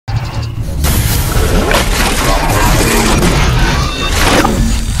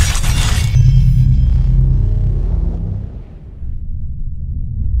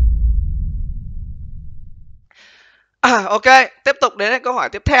Ok, tiếp tục đến câu hỏi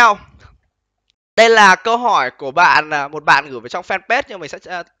tiếp theo. Đây là câu hỏi của bạn, một bạn gửi vào trong fanpage, nhưng mình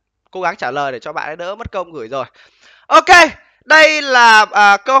sẽ cố gắng trả lời để cho bạn ấy đỡ mất công gửi rồi. Ok, đây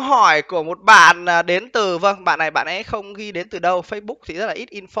là câu hỏi của một bạn đến từ, vâng, bạn này bạn ấy không ghi đến từ đâu, Facebook thì rất là ít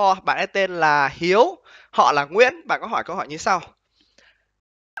info. Bạn ấy tên là Hiếu, họ là Nguyễn. Bạn có hỏi câu hỏi như sau: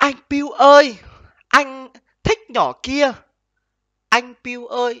 anh Pew ơi, anh thích nhỏ kia. Anh Pew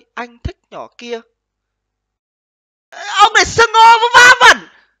ơi, anh thích nhỏ kia. Ông này xưng hô vớ vẩn.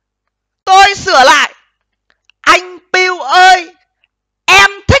 Tôi sửa lại: anh Pew ơi,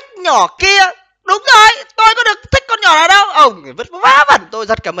 em thích nhỏ kia. Đúng rồi, tôi có được thích con nhỏ nào đâu. Ông vứt vá vẩn, tôi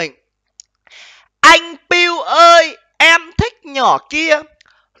giật cả mình. Anh Pew ơi, em thích nhỏ kia.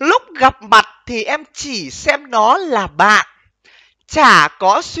 Lúc gặp mặt thì em chỉ xem nó là bạn, chả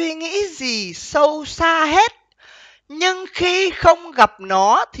có suy nghĩ gì sâu xa hết. Nhưng khi không gặp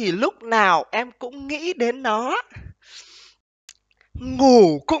nó thì lúc nào em cũng nghĩ đến nó.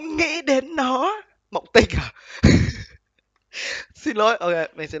 Ngủ cũng nghĩ đến nó. Mộng tình à? Xin lỗi,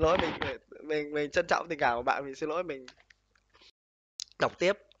 ok, mình xin lỗi, mình trân trọng tình cảm của bạn, mình xin lỗi, mình đọc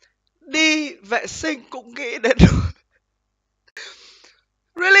tiếp. Đi vệ sinh cũng nghĩ đến nó.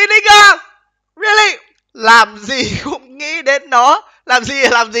 Really nigga? Really? Làm gì cũng nghĩ đến nó. Làm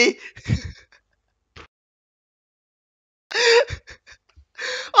gì?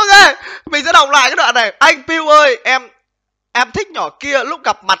 Ok, mình sẽ đọc lại cái đoạn này. Anh Pew ơi, em thích nhỏ kia. Lúc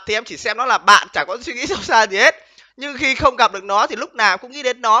gặp mặt thì em chỉ xem nó là bạn, chẳng có suy nghĩ sâu xa gì hết. Nhưng khi không gặp được nó thì lúc nào cũng nghĩ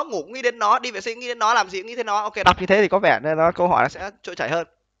đến nó, ngủ cũng nghĩ đến nó, đi vệ sinh nghĩ đến nó, làm gì cũng nghĩ đến nó. Ok, đọc như thế thì có vẻ nên nó câu hỏi nó sẽ trôi chảy hơn.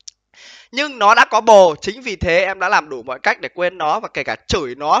 Nhưng nó đã có bồ, chính vì thế em đã làm đủ mọi cách để quên nó, và kể cả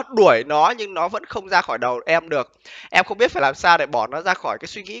chửi nó, đuổi nó, nhưng nó vẫn không ra khỏi đầu em được. Em không biết phải làm sao để bỏ nó ra khỏi cái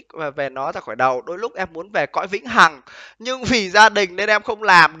suy nghĩ về nó ra khỏi đầu. Đôi lúc em muốn về cõi vĩnh hằng, nhưng vì gia đình nên em không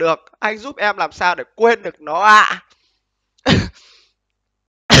làm được. Anh giúp em làm sao để quên được nó ạ?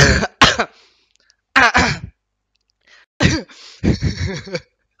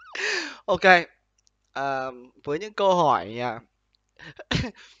 Ok, với những câu hỏi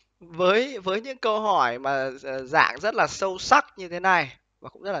với những câu hỏi mà dạng rất là sâu sắc như thế này và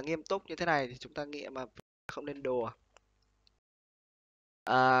cũng rất là nghiêm túc như thế này thì chúng ta nghĩ mà không nên đùa.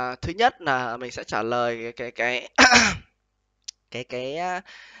 Thứ nhất là mình sẽ trả lời cái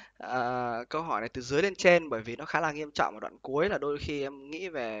câu hỏi này từ dưới lên trên, bởi vì nó khá là nghiêm trọng. Ở đoạn cuối là đôi khi em nghĩ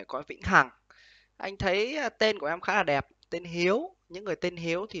về cõi vĩnh hằng. Anh thấy tên của em khá là đẹp, tên Hiếu. Những người tên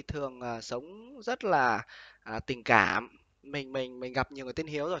Hiếu thì thường sống rất là tình cảm. Mình gặp nhiều người tên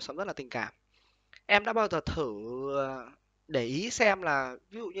Hiếu rồi, sống rất là tình cảm. Em đã bao giờ thử để ý xem là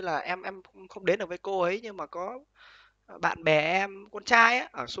ví dụ như là em không đến được với cô ấy, nhưng mà có bạn bè em con trai á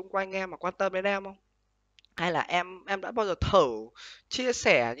ở xung quanh em mà quan tâm đến em không? Hay là em đã bao giờ thử chia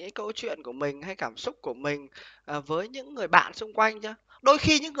sẻ những câu chuyện của mình hay cảm xúc của mình với những người bạn xung quanh chưa? Đôi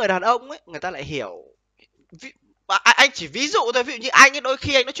khi những người đàn ông ấy, người ta lại hiểu. Anh chỉ ví dụ thôi, ví dụ như anh ấy, đôi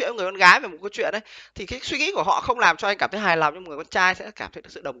khi anh nói chuyện với người con gái về một câu chuyện ấy, thì cái suy nghĩ của họ không làm cho anh cảm thấy hài lòng, nhưng người con trai sẽ cảm thấy được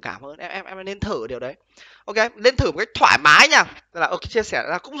sự đồng cảm hơn. Em nên thử điều đấy. Ok, nên thử một cách thoải mái nha. Là ok, chia sẻ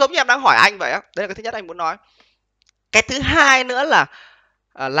là cũng giống như em đang hỏi anh vậy á. Đấy là cái thứ nhất anh muốn nói. Cái thứ hai nữa là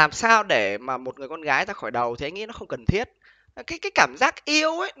làm sao để mà một người con gái ra khỏi đầu thì anh nghĩ nó không cần thiết. Cái cảm giác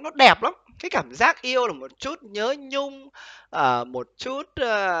yêu ấy nó đẹp lắm. Cái cảm giác yêu là một chút nhớ nhung, một chút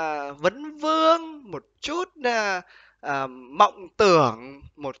vấn vương, một chút mộng tưởng,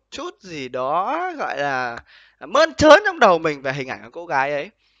 một chút gì đó gọi là mơn trớn trong đầu mình về hình ảnh của cô gái ấy.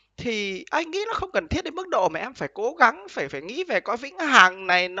 Thì anh nghĩ nó không cần thiết đến mức độ mà em phải cố gắng phải nghĩ về cõi vĩnh hằng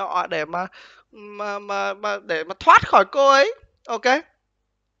này nọ để để mà thoát khỏi cô ấy. Ok,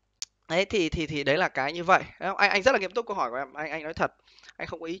 đấy thì đấy là cái như vậy. Anh rất là nghiêm túc câu hỏi của em, anh nói thật, anh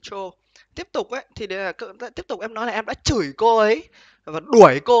không có ý trô. Tiếp tục ấy thì đấy là tiếp tục em nói là em đã chửi cô ấy và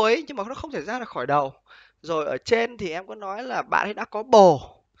đuổi cô ấy, nhưng mà nó không thể ra được khỏi đầu. Rồi ở trên thì em có nói là bạn ấy đã có bồ.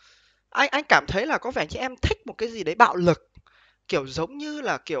 Anh cảm thấy là có vẻ như em thích một cái gì đấy bạo lực, kiểu giống như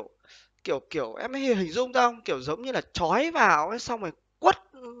là kiểu kiểu kiểu em hình dung ra không, kiểu giống như là trói vào ấy, xong rồi quất,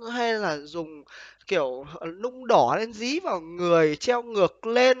 hay là dùng kiểu nung đỏ lên dí vào người, treo ngược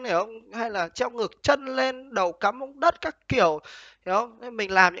lên, hiểu không, hay là treo ngược chân lên, đầu cắm xuống đất các kiểu, hiểu không? Nên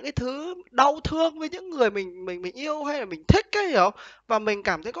mình làm những cái thứ đau thương với những người mình yêu hay là mình thích ấy, hiểu không? Và mình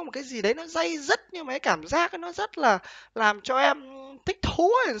cảm thấy có một cái gì đấy nó day dứt, nhưng mà cái cảm giác ấy nó rất là làm cho em thích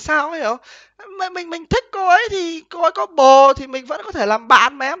thú hay làm sao ấy, hiểu không? Mình thích cô ấy thì cô ấy có bồ thì mình vẫn có thể làm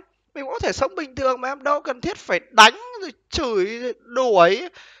bạn mà em. Mình cũng có thể sống bình thường mà em, đâu cần thiết phải đánh rồi chửi rồi đuổi.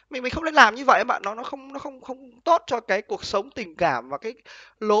 Mình không nên làm như vậy bạn, nó không tốt cho cái cuộc sống tình cảm và cái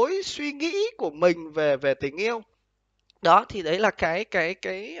lối suy nghĩ của mình về về tình yêu. Đó thì đấy là cái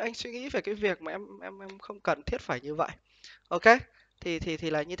anh suy nghĩ về cái việc mà em không cần thiết phải như vậy. Ok, thì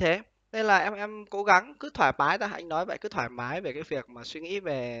là như thế. Nên là em cố gắng cứ thoải mái ra, anh nói vậy, cứ thoải mái về cái việc mà suy nghĩ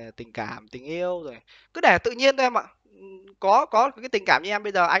về tình cảm, tình yêu rồi. Cứ để tự nhiên thôi em ạ. Có cái tình cảm như em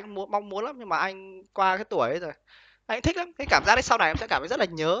bây giờ anh mong muốn lắm, nhưng mà anh qua cái tuổi ấy rồi. Anh thích lắm, cái cảm giác đấy sau này em sẽ cảm thấy rất là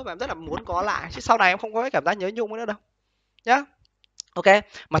nhớ và em rất là muốn có lại. Chứ sau này em không có cái cảm giác nhớ nhung nữa đâu. Nhá. Ok,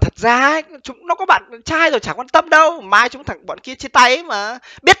 mà thật ra ấy, chúng nó có bạn trai rồi chả quan tâm đâu, mai chúng thằng bọn kia chia tay ấy mà.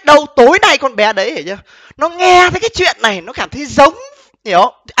 Biết đâu tối nay con bé đấy hiểu chưa? Nó nghe thấy cái chuyện này nó cảm thấy giống,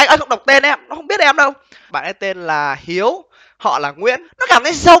 hiểu? Anh không đọc tên em, nó không biết em đâu. Bạn ấy tên là Hiếu, họ là Nguyễn. Nó cảm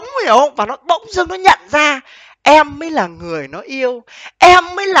thấy giống, hiểu không? Và nó bỗng dưng nó nhận ra em mới là người nó yêu, em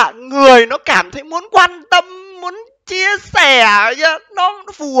mới là người nó cảm thấy muốn quan tâm, muốn chia sẻ chứ, nó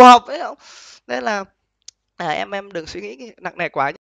phù hợp ấy không? Nên là em đừng suy nghĩ nặng nề quá.